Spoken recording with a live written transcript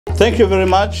Thank you very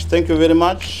much. Thank you very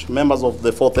much, members of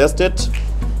the Fourth Estate.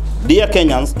 Dear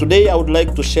Kenyans, today I would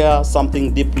like to share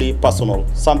something deeply personal,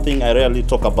 something I rarely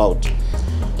talk about.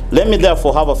 Let me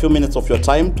therefore have a few minutes of your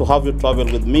time to have you travel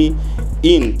with me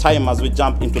in time as we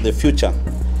jump into the future.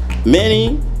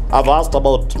 Many have asked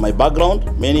about my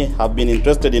background, many have been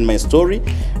interested in my story,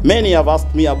 many have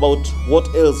asked me about what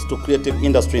else to creative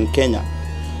industry in Kenya.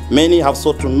 Many have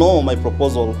sought to know my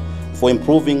proposal for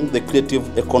improving the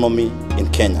creative economy in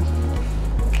Kenya.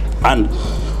 And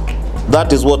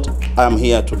that is what I am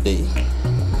here today.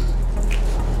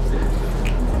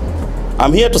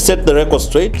 I'm here to set the record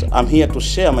straight. I'm here to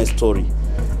share my story.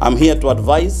 I'm here to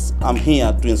advise. I'm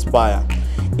here to inspire.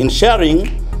 In sharing,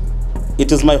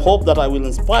 it is my hope that I will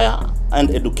inspire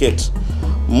and educate.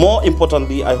 More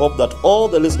importantly, I hope that all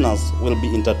the listeners will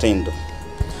be entertained.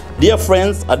 Dear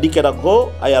friends, a decade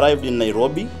ago, I arrived in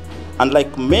Nairobi, and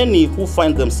like many who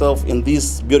find themselves in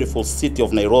this beautiful city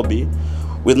of Nairobi,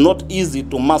 with not easy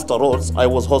to master roads, I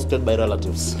was hosted by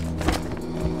relatives.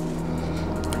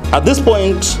 At this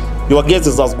point, your guess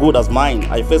is as good as mine.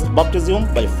 I faced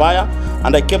baptism by fire,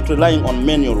 and I kept relying on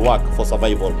manual work for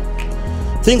survival.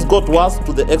 Things got worse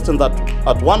to the extent that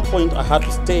at one point I had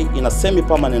to stay in a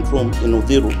semi-permanent room in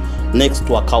Udhiru next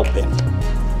to a cow pen.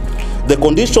 The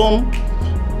conditions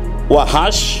were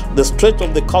harsh. The stretch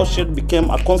of the cowshed became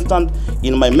a constant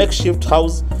in my makeshift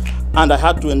house, and I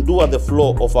had to endure the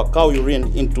flow of a cow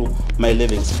urine into my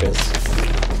living space.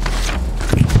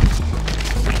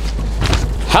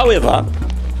 However,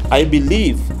 I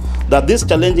believe that this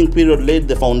challenging period laid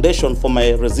the foundation for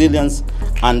my resilience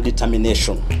and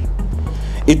determination.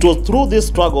 It was through this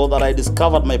struggle that I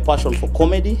discovered my passion for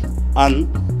comedy and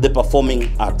the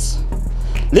performing arts.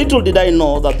 Little did I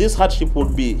know that this hardship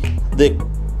would be the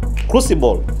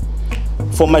crucible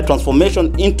for my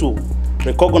transformation into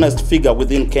recognized figure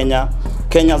within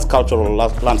Kenya's cultural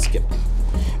landscape.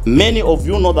 Many of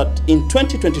you know that in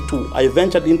 2022, I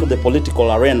ventured into the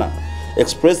political arena,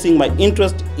 expressing my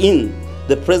interest in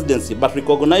the presidency, but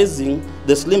recognizing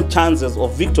the slim chances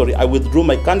of victory, I withdrew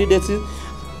my candidacy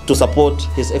to support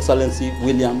His Excellency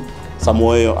William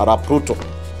Samoei Arap Ruto.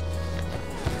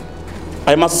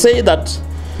 I must say that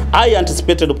I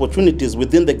anticipated opportunities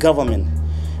within the government,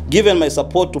 given my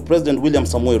support to President William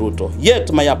Samoei Ruto.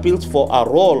 Yet my appeals for a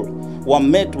role were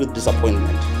met with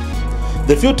disappointment.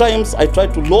 The few times I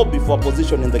tried to lobby for a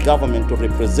position in the government to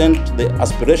represent the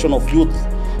aspiration of youth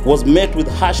was met with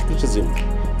harsh criticism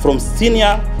from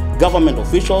senior government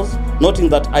officials, noting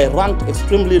that I ranked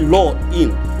extremely low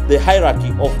in the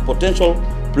hierarchy of potential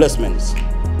placements.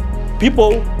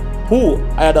 People who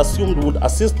I had assumed would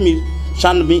assist me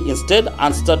shunned me instead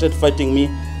and started fighting me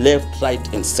left,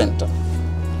 right, and center.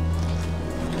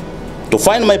 To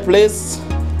find my place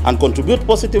and contribute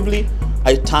positively,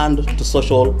 I turned to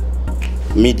social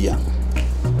media.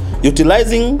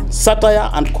 Utilizing satire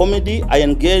and comedy, I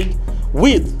engaged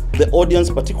with the audience,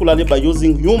 particularly by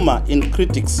using humor in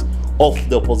critiques of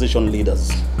the opposition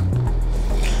leaders.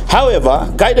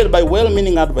 However, guided by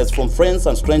well-meaning advice from friends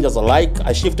and strangers alike,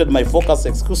 I shifted my focus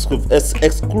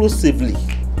exclusively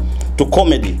to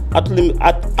comedy,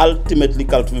 ultimately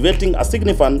cultivating a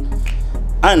significant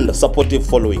and supportive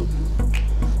following.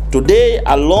 Today,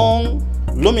 along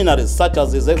luminaries such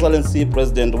as His Excellency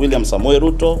President William Samoei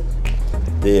Ruto,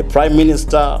 the Prime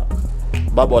Minister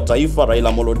Baba wa Taifa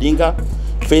Raila Amolo Odinga,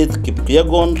 Faith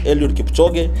Kipyegon, Eliud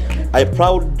Kipchoge,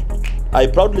 I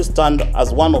proudly stand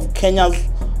as one of Kenya's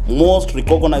most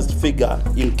recognized figure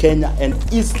in Kenya and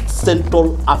East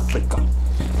Central Africa.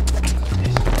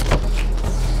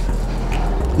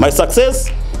 My success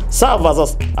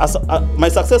serves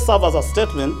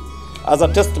as a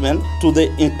testament to the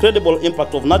incredible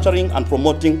impact of nurturing and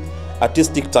promoting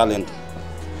artistic talent.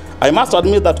 I must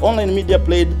admit that online media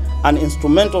played an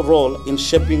instrumental role in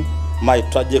shaping my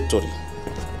trajectory.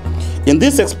 In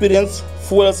this experience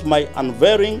fuels my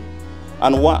unwavering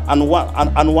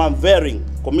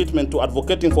commitment to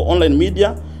advocating for online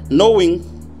media, knowing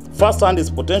firsthand its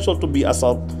potential to be a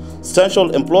substantial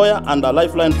employer and a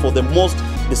lifeline for the most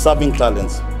deserving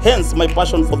talents. Hence, my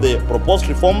passion for the proposed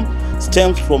reform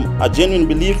stems from a genuine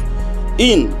belief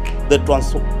in the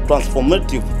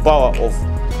transformative power of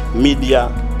media,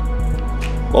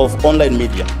 of online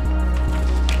media.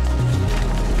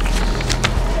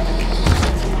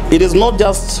 It is not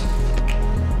just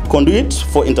conduit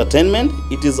for entertainment,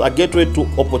 it is a gateway to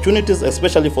opportunities,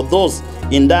 especially for those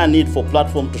in dire need for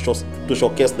platform to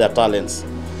showcase their talents.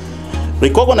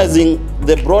 Recognizing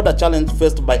the broader challenge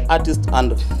faced by artists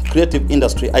and creative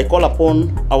industry, I call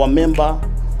upon our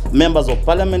members of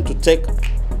parliament to take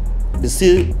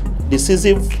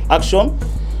decisive action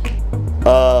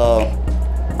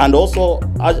And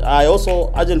I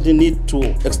also urgently need to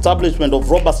establishment of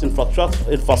robust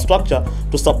infrastructure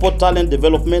to support talent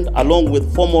development along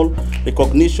with formal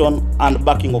recognition and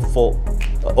backing for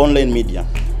online media.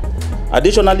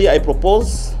 Additionally, I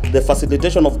propose the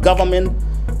facilitation of government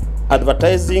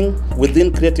advertising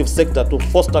within creative sector to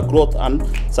foster growth and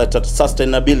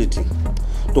sustainability.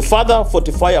 To further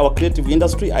fortify our creative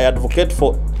industry, I advocate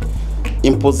for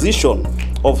imposition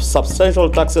of substantial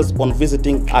taxes on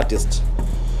visiting artists.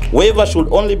 Waiver should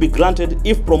only be granted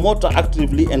if promoter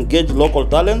actively engage local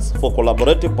talents for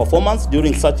collaborative performance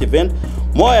during such event.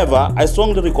 Moreover, I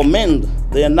strongly recommend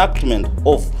the enactment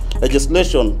of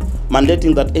legislation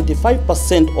mandating that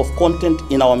 85% of content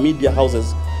in our media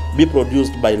houses be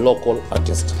produced by local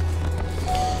artists.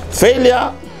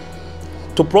 Failure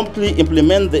to promptly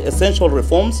implement the essential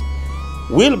reforms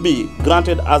will be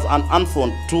granted as an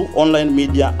affront to online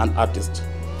media and artists.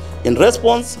 In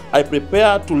response, I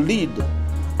prepare to lead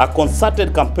a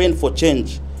concerted campaign for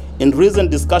change. In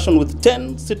recent discussion with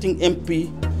 10 sitting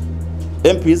MPs,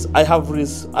 I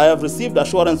have received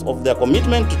assurance of their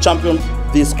commitment to champion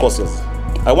these causes.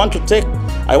 I want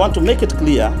to make it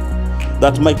clear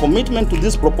that my commitment to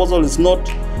this proposal is not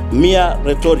mere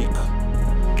rhetoric.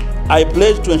 I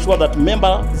pledge to ensure that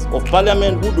members of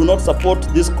parliament who do not support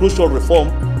this crucial reform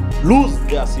lose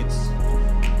their seats.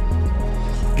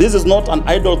 This is not an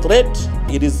idle threat.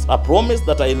 It is a promise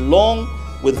that I along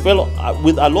with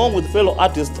fellow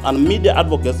artists and media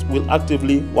advocates will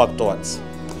actively work towards.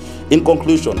 In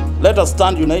conclusion, let us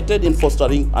stand united in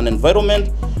fostering an environment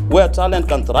where talent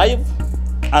can thrive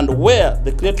and where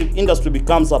the creative industry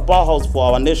becomes a powerhouse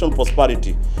for our nation's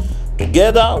prosperity.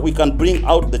 Together, we can bring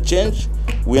out the change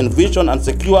we envision and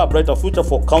secure a brighter future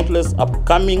for countless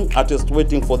upcoming artists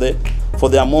waiting for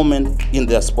their moment in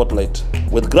their spotlight.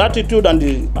 With gratitude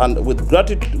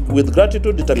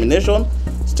determination,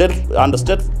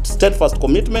 steadfast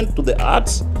commitment to the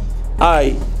arts,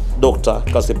 I, Dr.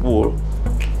 Cassypool,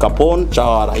 Kapon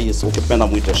cha rais, ukipenda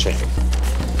mwite shehe.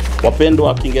 Wapendwa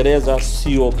wa Kiingereza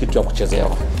sio kitu ya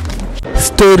kuchezewa.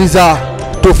 Stories are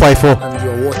 254 and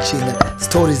you're watching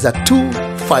Stories are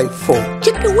 254.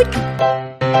 Check the wiki.